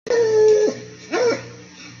Okay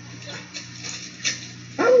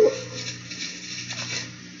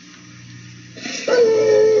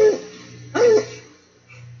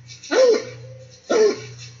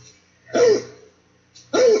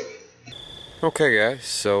guys,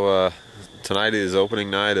 so tonight is opening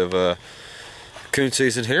night of coon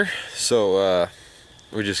season here. So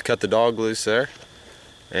we just cut the dog loose there,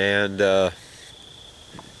 and you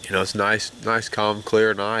know, it's nice calm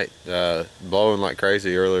clear night. Blowing like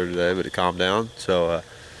crazy earlier today, but it calmed down, so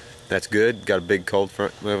that's good. Got a big cold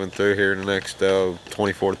front moving through here in the next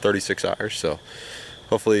 24 to 36 hours, so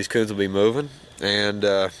hopefully these coons will be moving, and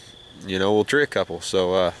you know, we'll tree a couple.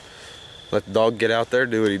 So let the dog get out there,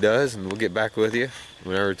 do what he does, and we'll get back with you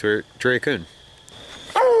whenever we tree a coon.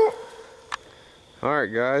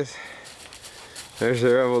 Alright guys, there's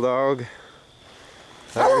the rebel dog.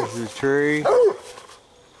 There's the tree.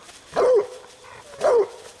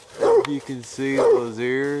 You can see those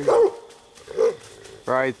ears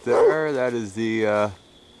right there. That is the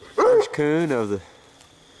first coon of the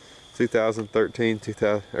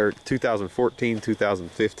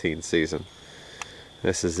 2014-2015 season.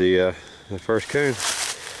 This is the first coon.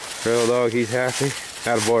 Rebel dog, he's happy.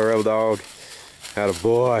 Attaboy, rebel dog.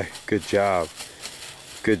 Attaboy. Good job.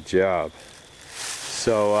 Good job.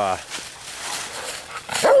 So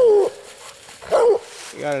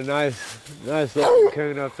got a nice looking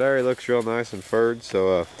coon up there. He looks real nice and furred.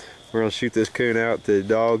 So we're gonna shoot this coon out to the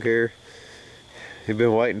dog here. He's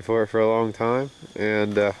been waiting for it for a long time,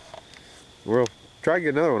 and we'll try to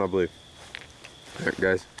get another one, I believe. All right,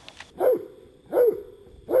 guys.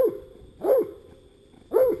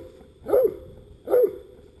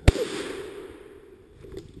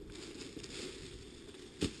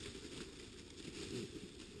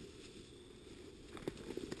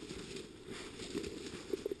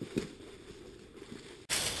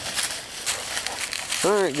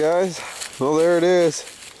 Alright guys, well there it is.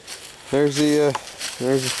 There's the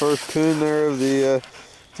first coon there of the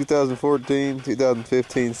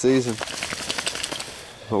 2014-2015 season.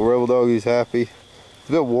 Well, rebel dog, he's happy. It's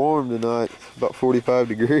a bit warm tonight, about 45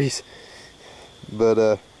 degrees.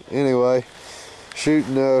 But anyway,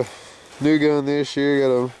 shooting a new gun this year.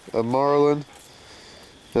 Got a Marlin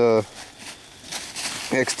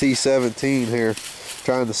XT17 here.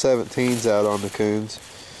 Trying the 17s out on the coons.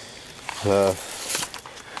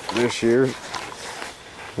 This year,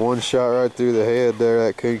 one shot right through the head there,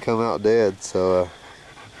 that coon come out dead, so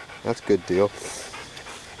that's a good deal.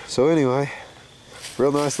 So anyway,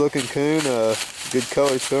 real nice looking coon, good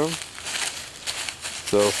color to him.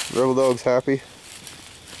 So rebel dog's happy.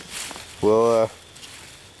 We'll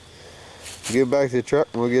get back to the truck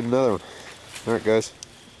and we'll get another one. All right guys,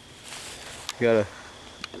 got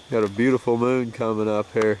a beautiful moon coming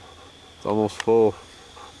up here. It's almost full.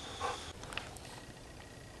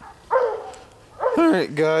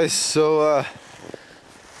 Alright guys, so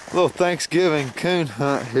little Thanksgiving coon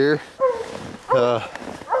hunt here. You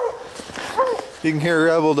can hear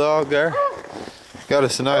rebel dog there. Got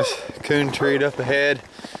us a nice coon treat up ahead.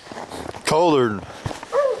 Colder than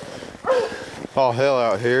all hell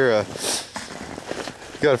out here.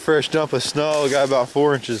 Got a fresh dump of snow. Got about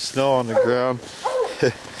 4 inches of snow on the ground.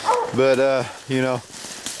 But you know,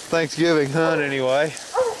 Thanksgiving hunt anyway.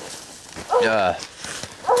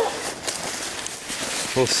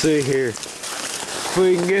 We'll see here if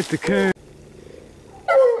we can get the coon.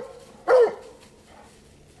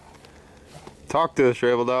 Talk to us,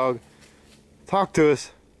 rebel dog. Talk to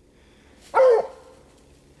us.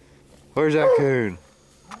 Where's that coon?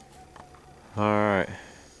 Alright.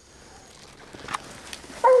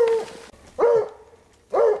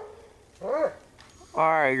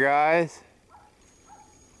 Alright guys.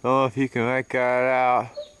 Don't know if you can make that out.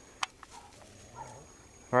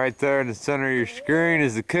 Right there in the center of your screen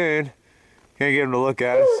is the coon. Can't get him to look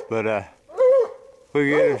at us, but we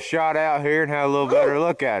can get him shot out here and have a little better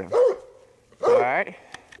look at him. Alright?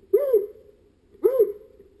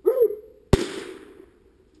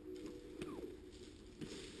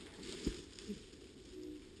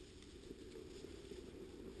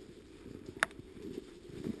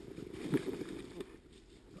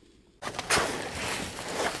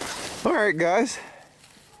 Alright guys,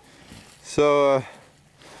 so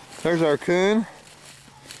there's our coon.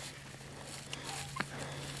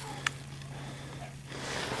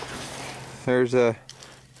 There's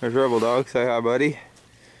rebel dog. Say hi, buddy.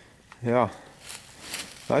 Yeah,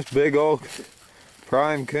 nice big old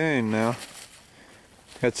prime coon now.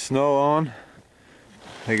 Got snow on.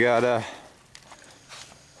 They got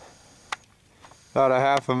about a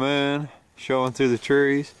half a moon showing through the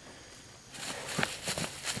trees.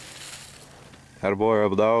 Attaboy,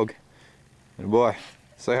 rebel dog. Attaboy.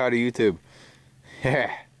 Say hi to YouTube.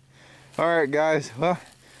 Yeah. Alright guys, well,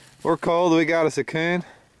 we're cold. We got us a coon.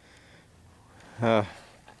 We're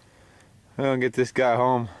gonna get this guy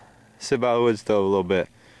home. Sit by the wood stove a little bit.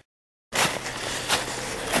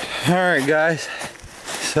 Alright guys,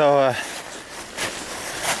 so if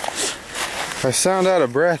I sound out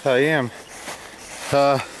of breath, I am.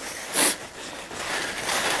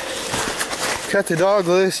 Cut the dog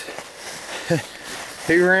loose.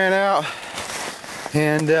 He ran out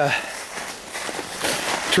and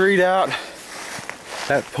treed out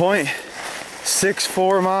at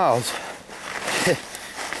 0.64 miles.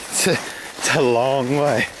 It's a long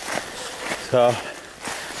way. So,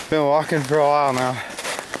 been walking for a while now.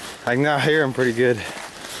 I can now hear him pretty good.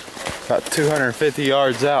 About 250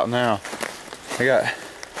 yards out now. I got a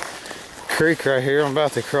creek right here I'm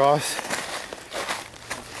about to cross.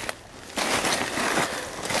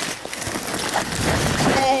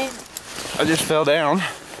 I just fell down.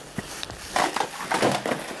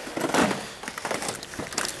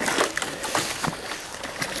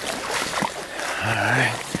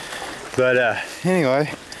 Alright. But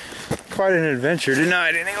anyway, quite an adventure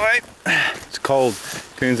tonight anyway. It's cold.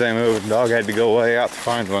 Coons ain't moving. Dog had to go way out to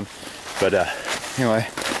find one. But anyway,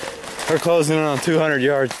 we're closing in on 200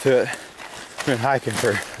 yards to it. We've been hiking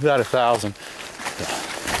for about 1,000.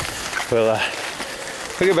 So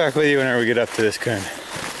we'll get back with you whenever we get up to this coon.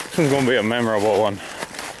 This one's gonna be a memorable one.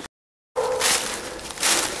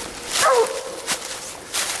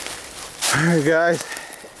 Alright guys,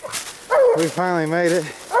 we finally made it.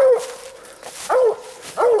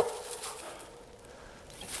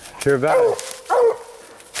 After about a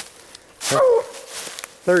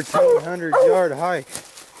 1,300 yard hike.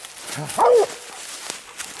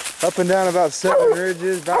 Up and down about 7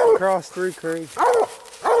 ridges, back across 3 creeks.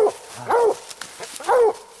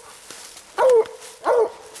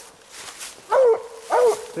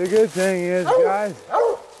 The good thing is, guys,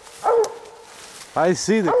 I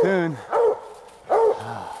see the coon.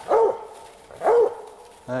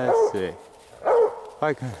 Let's see. If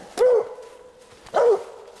I can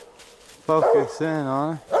focus in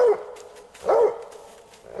on it.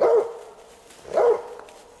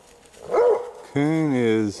 Coon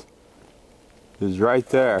is right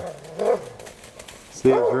there. See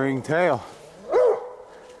his ring tail.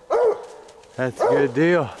 That's a good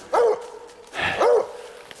deal.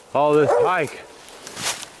 All this hike.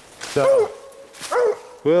 So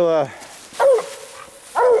we'll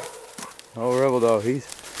oh, Rebel Dog, he's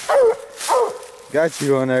got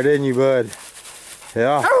you on there, didn't you, bud?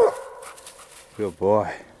 Yeah. Good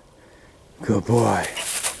boy. Good boy.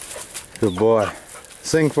 Good boy.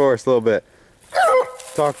 Sing for us a little bit.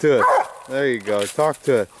 Talk to it. There you go. Talk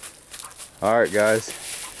to it. Alright guys.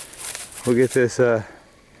 We'll get this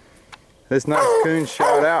this nice coon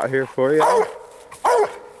shot out here for you.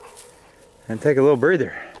 And take a little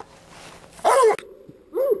breather.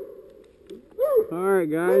 Alright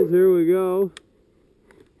guys, here we go.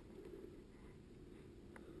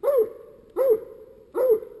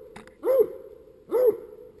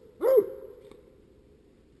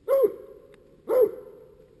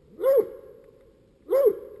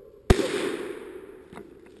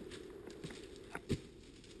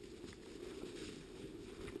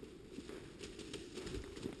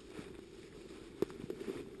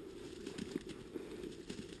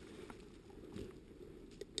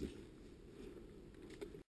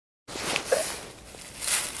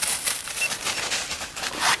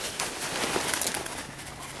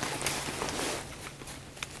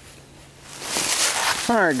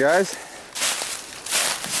 Alright guys,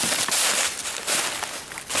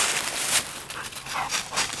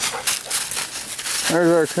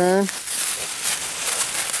 there's our coon.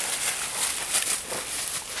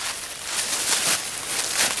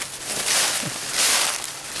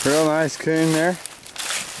 Real nice coon there.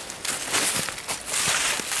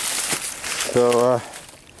 So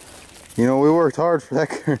you know, we worked hard for that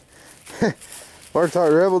coon. Worked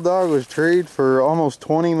hard. Rebel Dog was treed for almost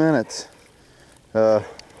 20 minutes.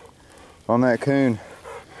 On that coon.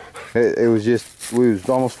 It was just, we was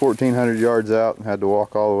almost 1,400 yards out and had to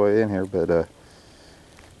walk all the way in here, but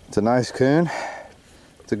it's a nice coon.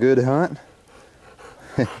 It's a good hunt.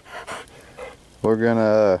 We're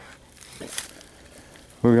gonna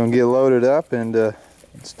get loaded up and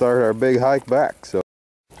start our big hike back. So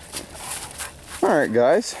alright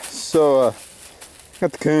guys, so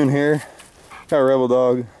got the coon here, got a Rebel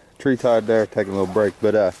Dog tree tied there, taking a little break,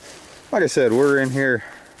 but like I said, we're in here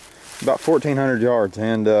about 1,400 yards,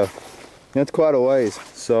 and it's quite a ways.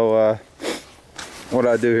 So what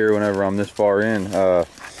I do here whenever I'm this far in,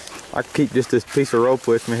 I keep just this piece of rope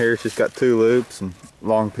with me here. It's just got 2 loops and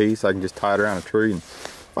long piece. I can just tie it around a tree and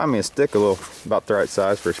find me a stick about the right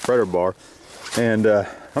size for a spreader bar. And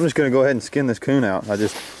I'm just gonna go ahead and skin this coon out. I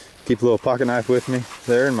just keep a little pocket knife with me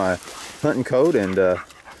there in my hunting coat, and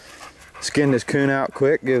skin this coon out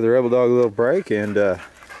quick, give the Rebel Dog a little break, and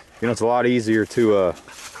you know, it's a lot easier to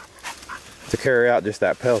carry out just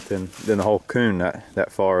that pelt than the whole coon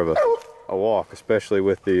that far of a walk, especially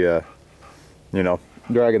with the you know,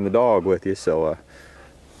 dragging the dog with you. So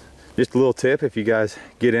just a little tip, if you guys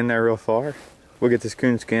get in there real far, we'll get this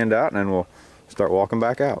coon skinned out and then we'll start walking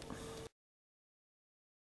back out.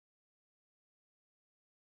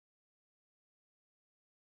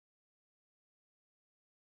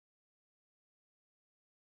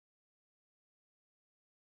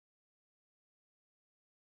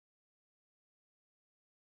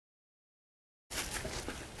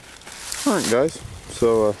 Alright guys,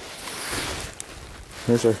 so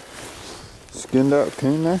there's our skinned out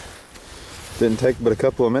coon there. Didn't take but a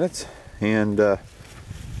couple of minutes, and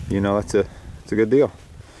you know, it's a good deal.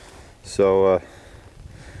 So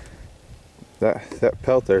that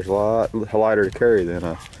pelt there's a lot lighter to carry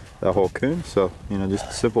than that whole coon. So you know, just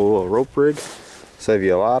a simple little rope rig save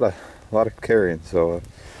you a lot of carrying. So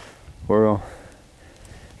we're gonna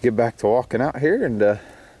get back to walking out here, and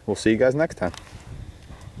we'll see you guys next time.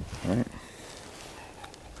 All right.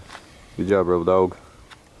 Good job, Rebel Dog.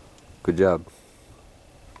 Good job.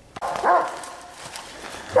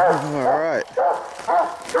 Alright.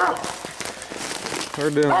 We're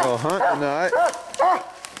doing a little hunt tonight.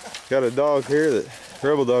 Got a dog here that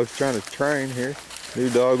Rebel Dog's trying to train here. New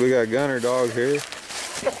dog, we got Gunner Dog here.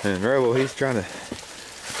 And Rebel, he's trying to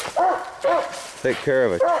take care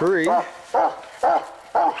of a tree.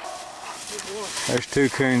 There's two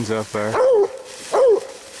coons up there.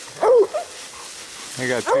 I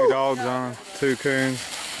got two dogs on them, two coons.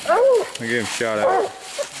 I give them a shout out.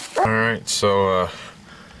 Alright, so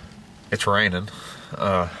it's raining.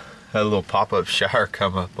 Had a little pop-up shower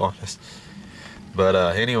come up on us. But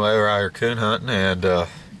anyway, we're out here coon hunting, and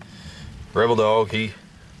Rebel Dog, he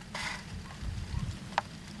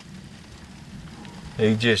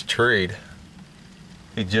just treed.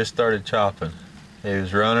 He just started chopping. He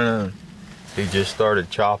was running and he just started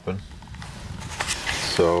chopping.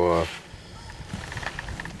 So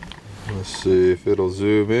let's see if it'll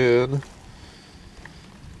zoom in.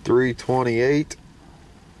 328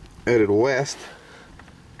 headed west.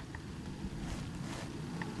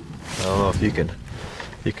 I don't know if you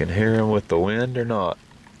can hear him with the wind or not.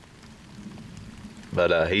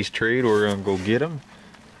 But he's treed. We're gonna go get him,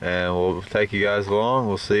 and we'll take you guys along.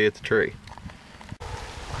 We'll see you at the tree.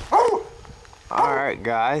 All right,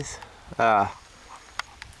 guys.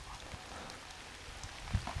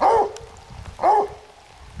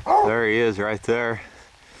 There he is right there.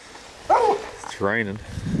 It's raining.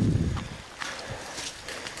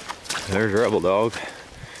 There's Rebel Dog.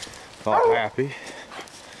 All happy.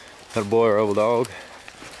 That boy, Rebel Dog.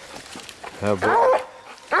 That boy.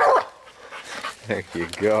 There you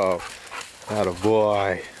go. Atta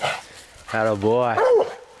boy. Atta boy.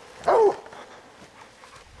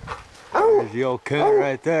 There's the old coon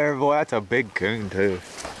right there. Boy, that's a big coon too.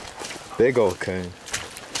 Big old coon.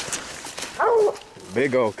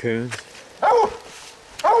 Big old coons.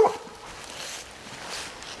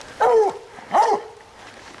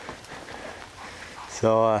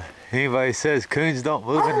 So anybody says coons don't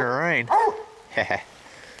move in the rain,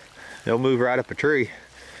 they'll move right up a tree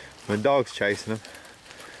when dog's chasing them.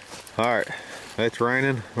 Alright, it's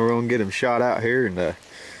raining. We're gonna get him shot out here and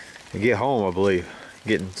get home, I believe.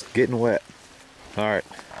 Getting wet. Alright.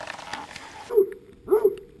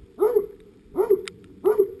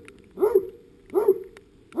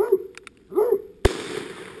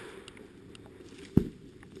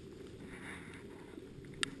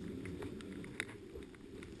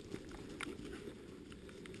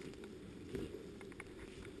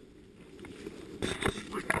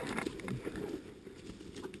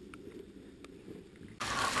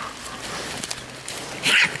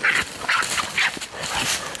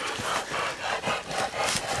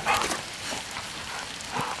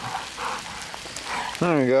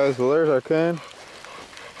 Alright guys, well there's our coon.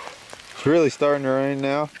 It's really starting to rain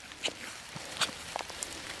now.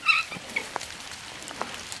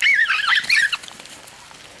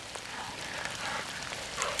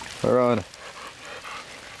 We're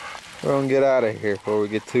gonna get out of here before we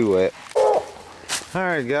get too wet.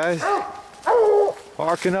 Alright guys,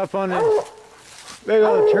 walking up on this big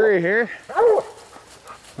old tree here.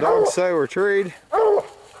 Dogs say we're treed.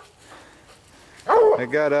 I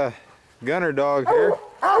got a Gunner Dog here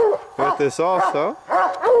with us also.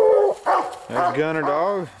 There's Gunner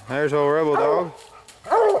Dog. There's old Rebel Dog.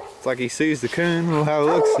 It's like he sees the coon. We'll have a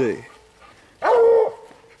look-see.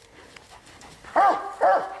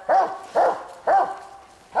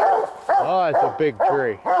 big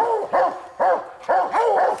tree.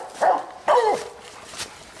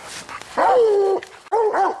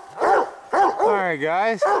 Alright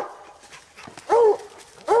guys,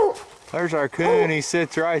 there's our coon. He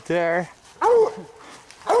sits right there. Oops,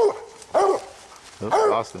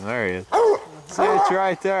 lost him. There he is. Sits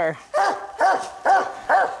right there.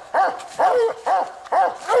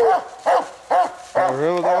 Got a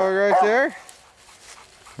rebel dog right there.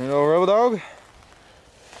 You know, rebel dog.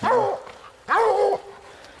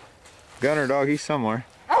 Gunner dog, he's somewhere.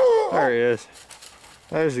 There he is.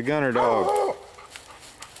 There's the gunner dog.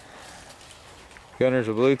 Gunner's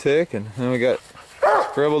a blue tick, and then we got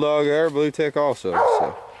rebel dog there, blue tick also.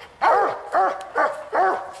 So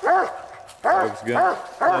dog's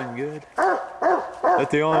done good.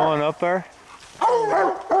 That the only one up there?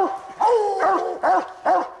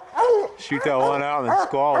 Shoot that one out and then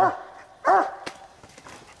squall him.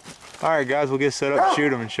 Alright guys, we'll get set up to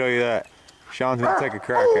shoot him and show you that. Sean's gonna take a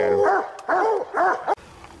crack at him.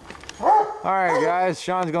 Alright guys,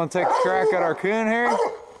 Sean's gonna take a crack at our coon here.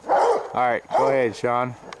 Alright, go ahead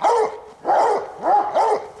Sean.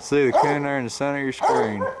 See the coon there in the center of your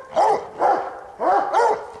screen.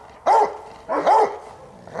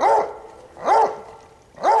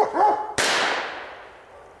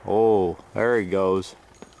 Oh, there he goes.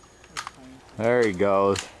 There he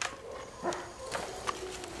goes.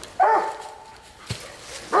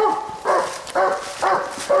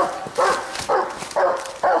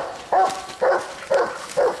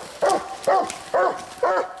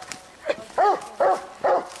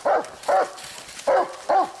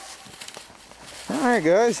 Alright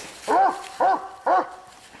guys.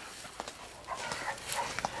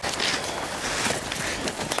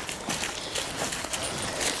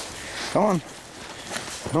 Come on.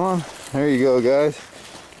 Come on. There you go guys.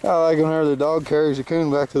 I like whenever the dog carries a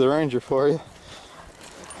coon back to the ranger for you.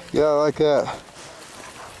 Yeah, I like that.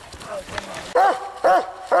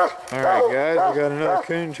 Alright guys, we got another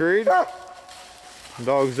coon treat. The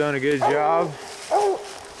dog's done a good job.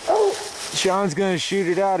 Sean's gonna shoot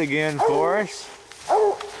it out again for us.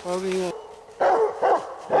 He's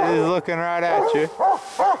looking right at you.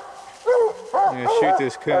 I'm gonna shoot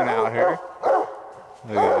this coon out here.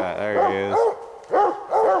 Look at that, there he is.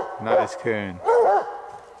 Nice coon.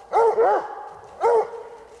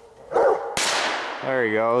 There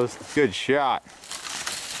he goes, good shot.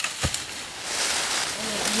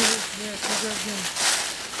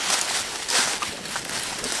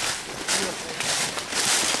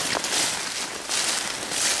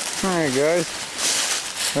 Alright guys,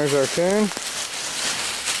 there's our coon.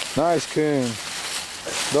 Nice coon.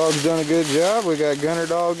 Dog's done a good job. We got gunner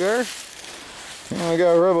dog there. And we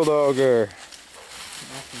got rebel dog there.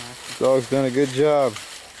 Dog's done a good job.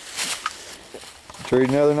 Treat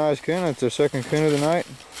another nice coon. That's our second coon of the night.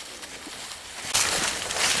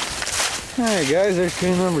 Alright guys, there's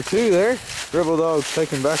coon number 2 there. Rebel dog's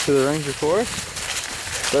taken back to the ranger for us.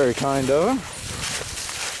 Very kind of him.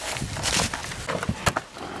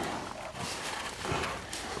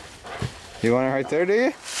 You want it right there, do you?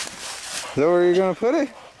 Is that where you're gonna put it?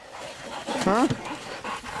 Huh?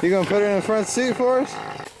 You gonna put it in the front seat for us?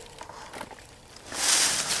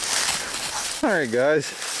 Alright guys,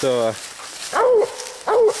 so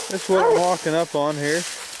that's what I'm walking up on here.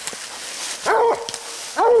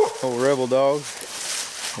 Old rebel dog.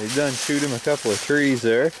 They done shoot him a couple of trees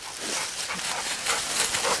there.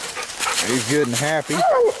 He's good and happy.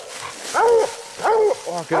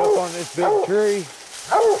 Walking up on this big tree.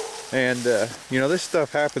 And you know, this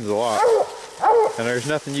stuff happens a lot. And there's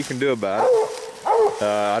nothing you can do about it.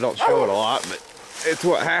 I don't show it a lot, but it's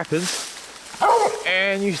what happens.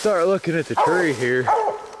 And you start looking at the tree here,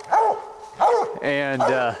 and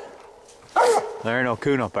there ain't no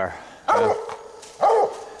coon up there.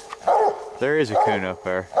 There is a coon up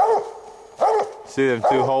there. See them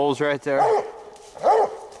 2 holes right there? I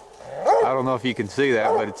don't know if you can see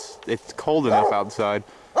that, but it's cold enough outside.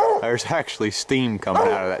 There's actually steam coming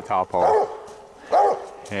out of that top hole.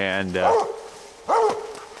 And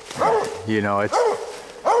you know, it's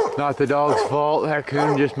not the dog's fault. That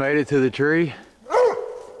coon just made it to the tree.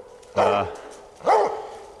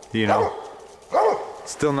 You know,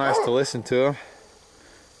 it's still nice to listen to him.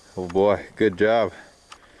 Oh boy, good job.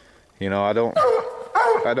 You know, I don't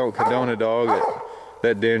condone a dog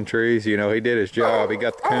that den trees. You know, he did his job. He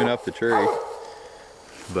got the coon up the tree.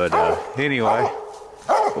 But anyway,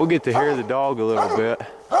 we'll get to hear the dog a little bit.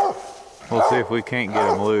 We'll see if we can't get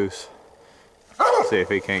him loose. See if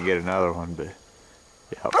he can't get another one. But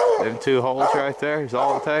yep, them 2 holes right there is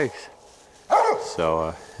all it takes.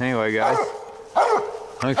 So anyway guys,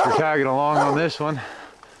 thanks for tagging along on this one.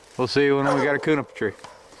 We'll see you when we got a coon up the tree.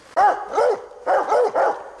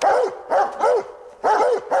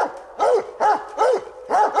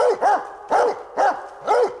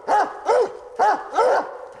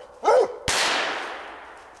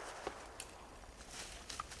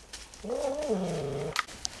 Alright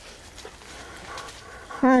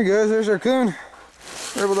guys, there's our coon.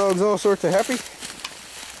 Rebel dog's all sorts of happy.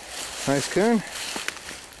 Nice coon.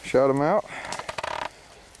 Shot him out.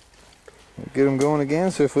 Get him going again,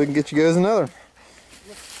 so if we can get you guys another.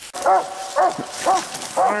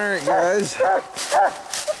 Alright guys,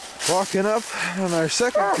 walking up on our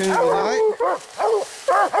second coon tonight.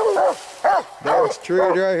 Dog's treed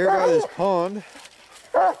right here by this pond.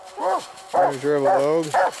 There's Rebel Dog.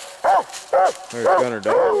 There's Gunner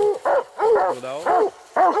Dog. Rebel Dog.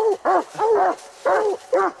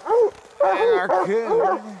 And our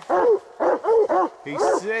coon. He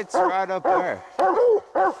sits right up there.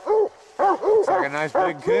 Looks like a nice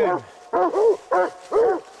big coon.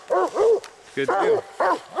 Good deal.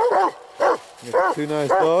 Got two nice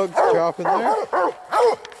dogs chopping there.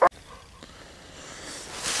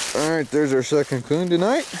 Alright, there's our second coon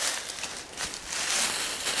tonight.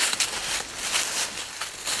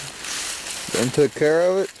 Ben took care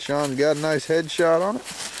of it. Sean's got a nice headshot on it.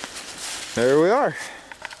 There we are.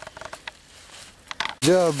 Good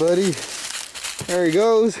job, buddy. There he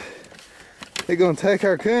goes. He's gonna take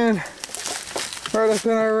our coon right up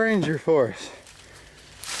in our ranger for us.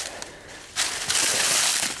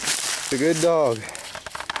 It's a good dog.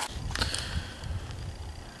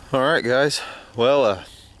 Alright guys, well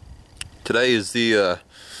today is the,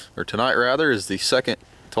 or tonight rather, is the second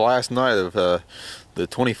to last night of the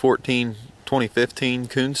 2014-2015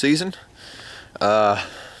 coon season. I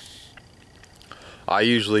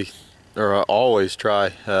usually, or I always try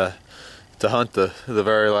to hunt the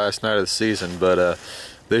very last night of the season, but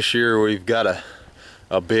this year we've got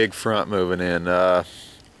a big front moving in.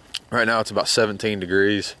 Right now it's about 17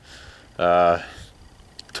 degrees.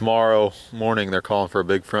 Tomorrow morning they're calling for a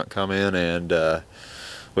big front come in, and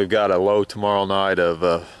we've got a low tomorrow night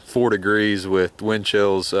of 4 degrees with wind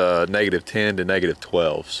chills -10 to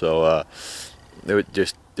 -12. So it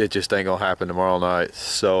just ain't gonna happen tomorrow night.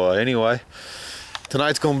 So anyway,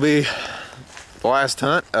 tonight's gonna be the last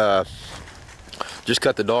hunt. Just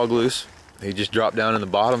cut the dog loose. He just dropped down in the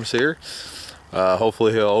bottoms here.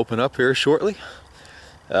 Hopefully he'll open up here shortly.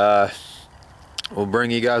 We'll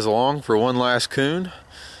bring you guys along for one last coon.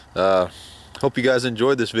 Hope you guys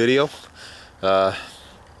enjoyed this video.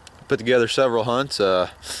 Put together several hunts.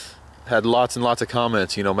 Had lots and lots of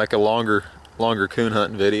comments, you know, make a longer coon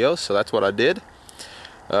hunting video, so that's what I did.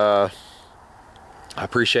 I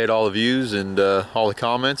appreciate all the views and all the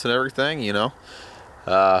comments and everything, you know.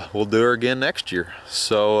 We'll do her again next year.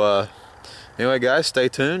 So anyway guys, stay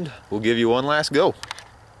tuned. We'll give you one last go.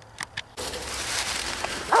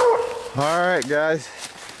 Alright guys,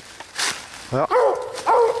 well,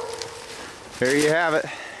 here you have it.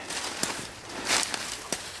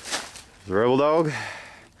 The Rebel Dog.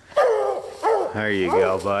 There you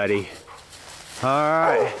go, buddy.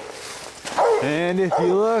 Alright, and if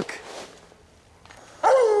you look,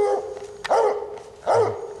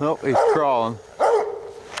 oh, he's crawling.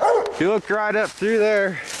 If you look right up through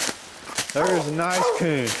there, there's a nice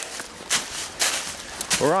coon.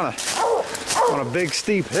 We're on a big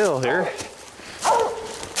steep hill here.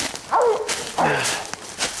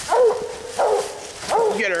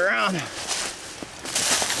 Get around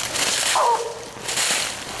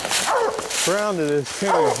to this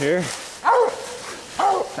coon here.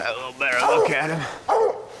 Have a little better look at him.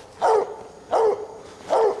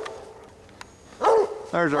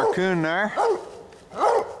 There's our coon there,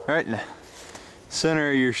 right in the center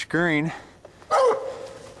of your screen.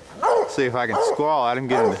 See if I can squall at him,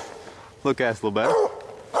 get him to look at us a little better.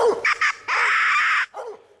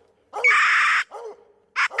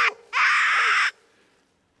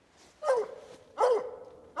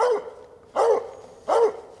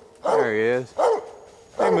 There he is.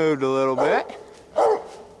 He moved a little bit.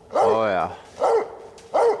 Oh yeah.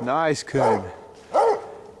 Nice coon.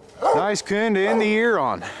 Nice coon to end the year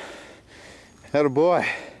on. Atta boy.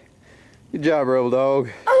 Good job, Rebel Dog.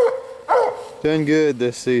 Done good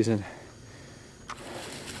this season.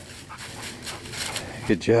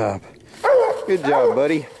 Good job. Good job,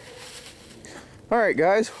 buddy. Alright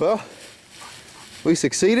guys, well, we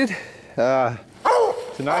succeeded. It's a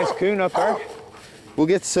nice coon up there. We'll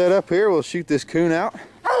get set up here, we'll shoot this coon out,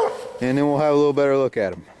 and then we'll have a little better look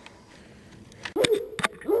at him.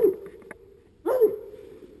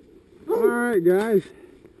 Alright guys,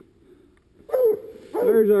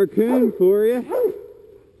 there's our coon for you.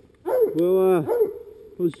 We'll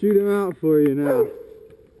shoot him out for you now.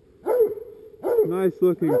 Nice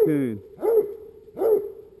looking coon.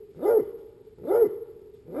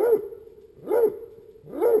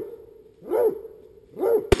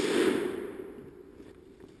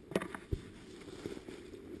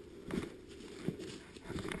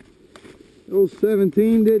 Old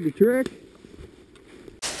 17 did the trick.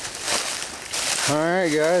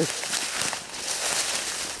 Alright guys,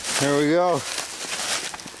 here we go.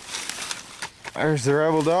 There's the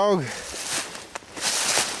rebel dog.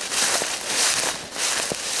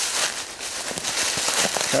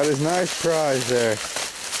 Got his nice prize there.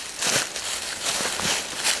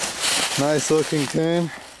 Nice looking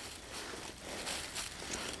coon.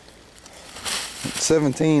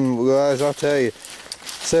 17, guys, I'll tell you.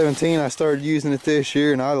 17, I started using it this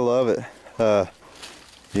year and I love it.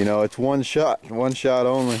 You know, it's one shot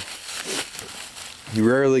only. You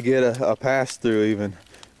rarely get a pass through even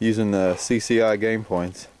using the CCI game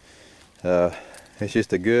points. It's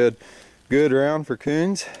just a good round for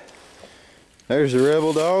coons. There's the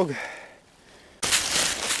rebel dog.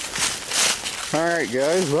 Alright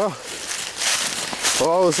guys, well, I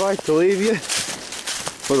always like to leave you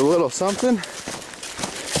with a little something.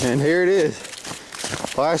 And here it is.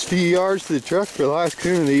 Last few yards to the truck for the last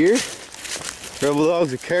coon of the year. Rebel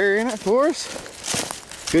dogs are carrying it for us.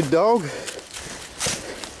 Good dog.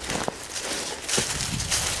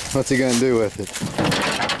 What's he gonna do with it?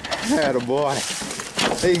 Attaboy.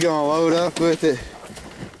 He's gonna load up with it.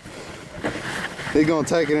 He's gonna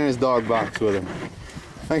take it in his dog box with him.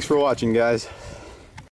 Thanks for watching, guys.